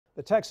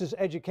The Texas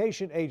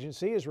Education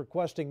Agency is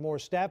requesting more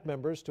staff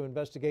members to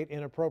investigate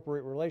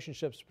inappropriate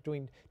relationships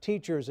between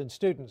teachers and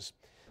students.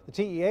 The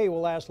TEA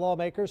will ask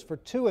lawmakers for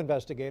 2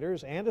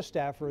 investigators and a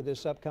staffer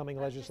this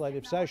upcoming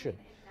legislative session.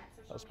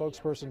 A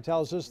spokesperson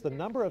tells us the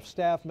number of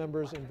staff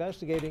members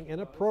investigating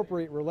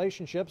inappropriate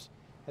relationships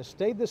has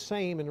stayed the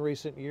same in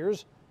recent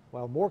years,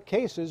 while more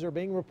cases are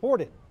being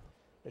reported.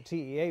 The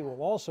TEA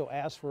will also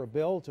ask for a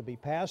bill to be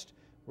passed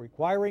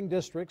requiring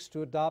districts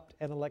to adopt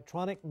an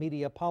electronic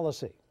media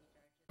policy.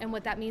 And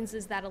what that means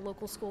is that a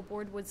local school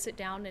board would sit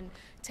down and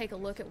take a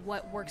look at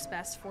what works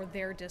best for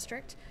their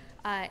district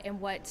and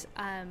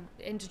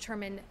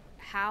determine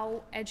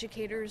how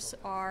educators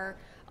are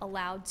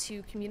allowed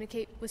to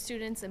communicate with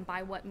students and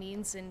by what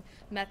means and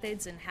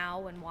methods and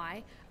how and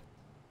why.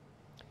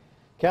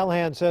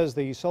 Callahan says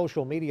the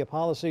social media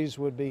policies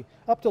would be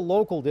up to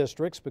local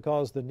districts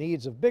because the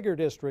needs of bigger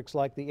districts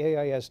like the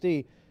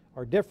AISD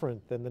are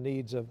different than the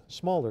needs of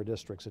smaller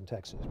districts in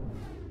Texas.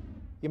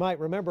 You might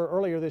remember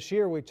earlier this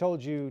year we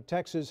told you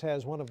Texas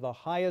has one of the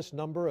highest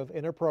number of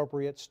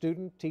inappropriate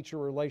student-teacher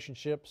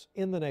relationships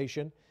in the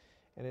nation,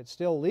 and it's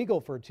still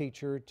legal for a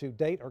teacher to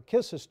date or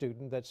kiss a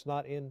student that's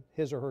not in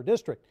his or her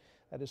district.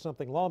 That is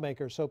something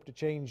lawmakers hope to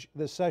change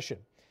this session.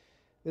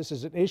 This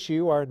is an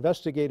issue our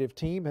investigative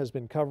team has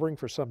been covering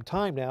for some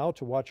time now.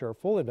 To watch our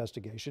full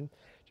investigation,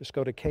 just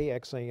go to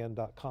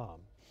kxan.com.